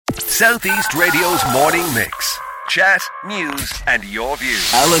Southeast Radio's morning mix. Chat, news and your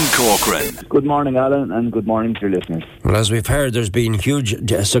views. Alan Corcoran. Good morning, Alan, and good morning to your listeners. Well, as we've heard, there's been huge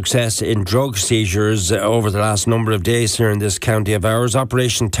success in drug seizures over the last number of days here in this county of ours.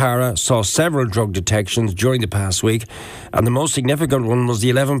 Operation Tara saw several drug detections during the past week, and the most significant one was the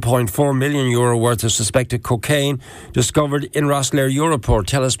 €11.4 million worth of suspected cocaine discovered in Rosslare Europort.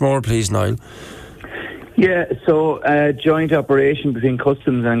 Tell us more, please, Niall. Yeah, so a joint operation between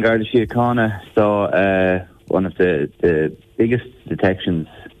Customs and Garda Districts saw one of the biggest detections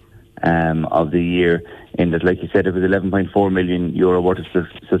of the year, in that, like you said, it was €11.4 million worth of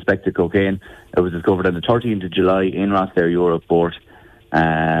suspected cocaine. It was discovered on the 13th of July in Rosslare Europort.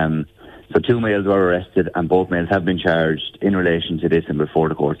 So 2 males were arrested, and both males have been charged in relation to this and before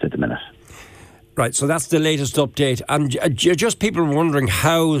the courts at the minute. Right, so that's the latest update. And just people wondering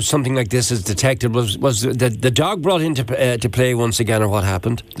how something like this is detected. Was the dog brought into to play once again, or what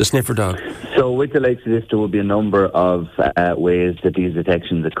happened? The sniffer dog? So with the likes of this, there will be a number of ways that these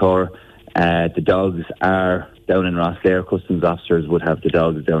detections occur. The dogs are down in Rosslare. Customs officers would have the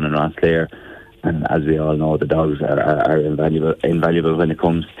dogs down in Rosslare. And as we all know, the dogs are invaluable when it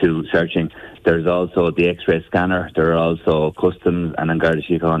comes to searching. There's also the X-ray scanner. There are also Customs and Garda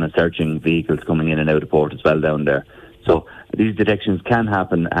Districts searching vehicles coming in and out of port as well down there. So these detections can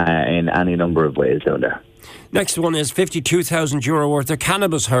happen in any number of ways down there. Next one is €52,000 worth of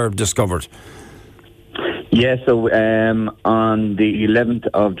cannabis herb discovered. Yeah, so on the 11th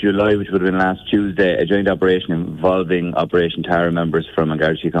of July, which would have been last Tuesday, a joint operation involving Operation Tara members from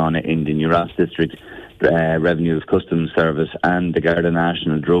Garda Districts in the Garda Districts, Revenues Customs Service and the Garda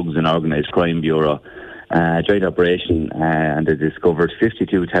National Drugs and Organised Crime Bureau. Joint operation, and they discovered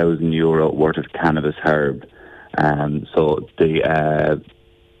 €52,000 worth of cannabis herb. So the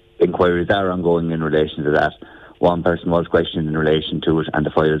inquiries are ongoing in relation to that. One person was questioned in relation to it, and the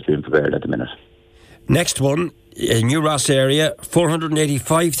file is being prepared at the minute. Next one, in New Ross area,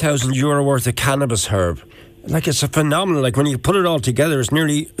 €485,000 worth of cannabis herb. Like, it's a phenomenal. Like, when you put it all together, it's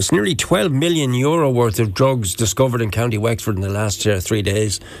nearly €12 million worth of drugs discovered in County Wexford in the last 3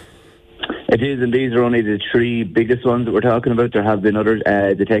 days. It is, and these are only the 3 biggest ones that we're talking about. There have been other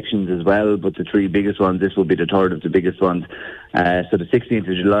detections as well, but the 3 biggest ones, this will be the third of the biggest ones. So the 16th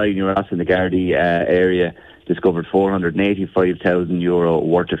of July, New Ross in the Gardaí area discovered €485,000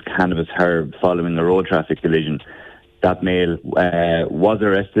 worth of cannabis herb following a road traffic collision. That male was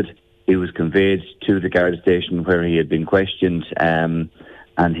arrested. He was conveyed to the Garda station where he had been questioned, and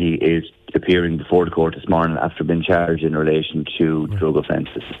he is appearing before the court this morning after being charged in relation to drug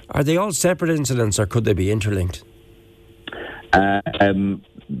offences. Are they all separate incidents, or could they be interlinked?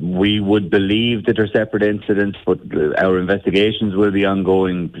 We would believe that they're separate incidents, but our investigations will be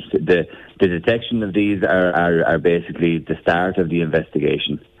ongoing. The detection of these are basically the start of the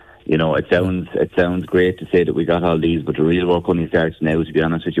investigation. You know, it sounds great to say that we got all these, but the real work only starts now, to be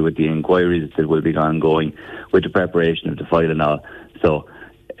honest with you, with the inquiries that will be ongoing, with the preparation of the file and all. So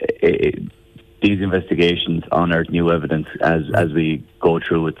these investigations unearth new evidence as we go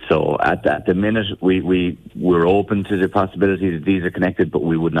through it. So at the minute, we're open to the possibility that these are connected, but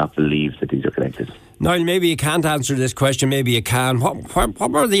we would not believe that these are connected. Niall, maybe you can't answer this question, maybe you can. What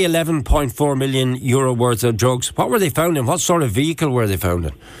were the €11.4 million worth of drugs? What were they found in? What sort of vehicle were they found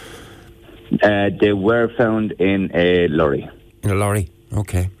in? They were found in a lorry. In a lorry?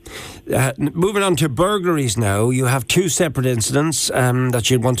 Okay. Moving on to burglaries now. You have 2 separate incidents that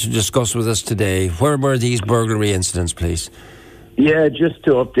you'd want to discuss with us today. Where were these burglary incidents, please? Yeah, just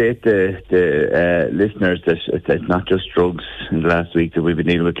to update the listeners that it's not just drugs in the last week that we've been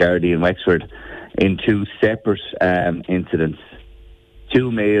dealing with Gardaí in Wexford. In 2 separate incidents, 2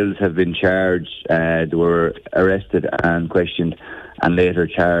 males have been charged. They were arrested and questioned and later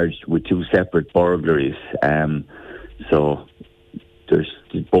charged with 2 separate burglaries. So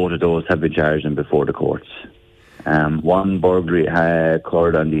both of those have been charged and before the courts. One burglary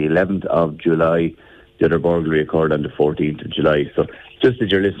occurred on the 11th of July. The other burglary occurred on the 14th of July. So just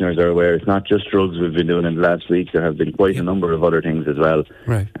as your listeners are aware, it's not just drugs we've been doing in the last week. There have been quite a number of other things as well.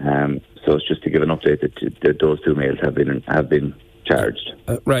 Right. So it's just to give an update that those 2 males have been charged.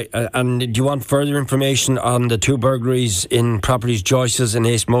 Right. And do you want further information on the 2 burglaries in properties Joyce's and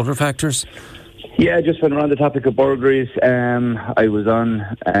Ace Motor Factors? Yeah, just when we're on the topic of burglaries, I was on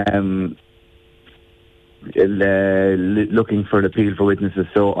looking for an appeal for witnesses.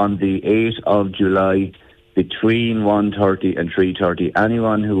 So on the 8th of July, between 1:30 and 3:30,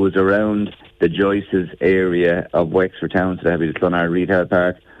 anyone who was around the Joyce's area of Wexford Town, so that would be the Clonard Retail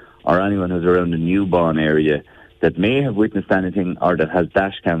Park, or anyone who's around the Newbawn area that may have witnessed anything or that has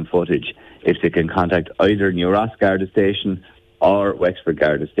dashcam footage, if they can contact either New Ross Garda Station or Wexford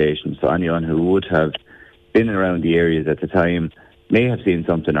Garda Station. So anyone who would have been around the areas at the time may have seen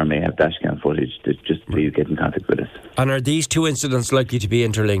something or may have dashcam footage, to just please get in contact with us. And are these two incidents likely to be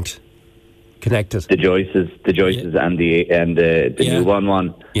interlinked, connected? The Joyces and the new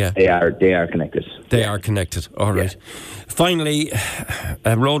 1-1, they are connected. They are connected. All right. Finally,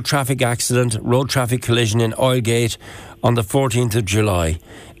 a road traffic collision in Oilgate on the 14th of July.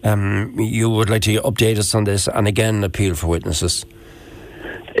 You would like to update us on this, and again, an appeal for witnesses.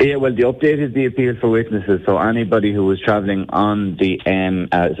 Yeah, well, the update is the appeal for witnesses. So anybody who was travelling on the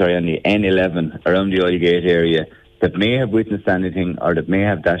N11 around the Oilgate area that may have witnessed anything or that may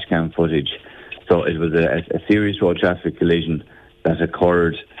have dashcam footage. So it was a serious road traffic collision that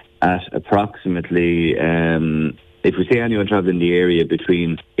occurred at approximately, if we say anyone travelling the area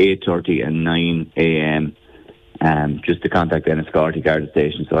between 8:30 and 9 a.m. Just to contact Enniscorthy Garda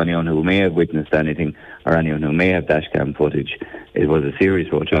Station. So anyone who may have witnessed anything or anyone who may have dashcam footage, it was a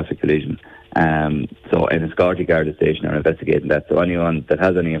serious road traffic collision. So Enniscorthy Garda Station are investigating that. So anyone that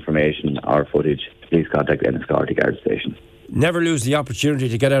has any information or footage, please contact Enniscorthy Garda Station. Never lose the opportunity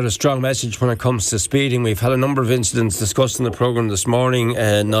to get out a strong message when it comes to speeding. We've had a number of incidents discussed in the programme this morning,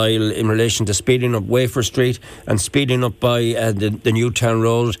 Niall, in relation to speeding up Wafer Street and speeding up by the Newtown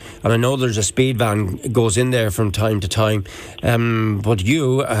Road. And I know there's a speed van goes in there from time to time. But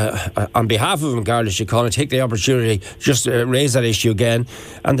you, on behalf of Garda Síochána, take the opportunity just to raise that issue again,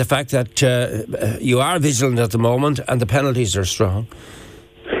 and the fact that you are vigilant at the moment and the penalties are strong.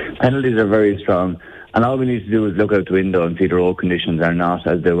 Penalties are very strong. And all we need to do is look out the window and see the road conditions are not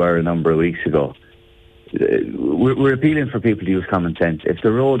as they were a number of weeks ago. We're appealing for people to use common sense. If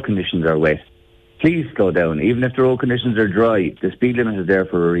the road conditions are wet, please slow down. Even if the road conditions are dry, the speed limit is there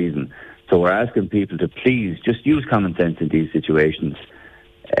for a reason. So we're asking people to please just use common sense in these situations.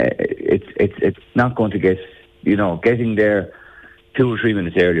 It's not going to getting there 2 or 3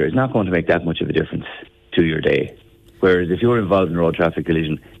 minutes earlier is not going to make that much of a difference to your day. Whereas if you're involved in a road traffic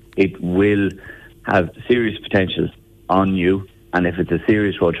collision, it will have serious potential on you, and if it's a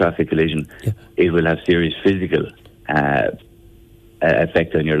serious road traffic collision, it will have serious physical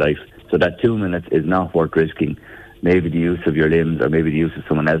effect on your life. So that 2 minutes is not worth risking maybe the use of your limbs or maybe the use of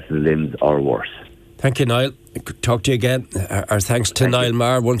someone else's limbs or worse. Thank you, Niall. Talk to you again. Our thanks to Niall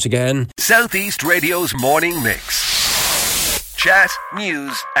Maher once again. Southeast Radio's morning mix. Chat,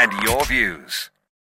 news and your views.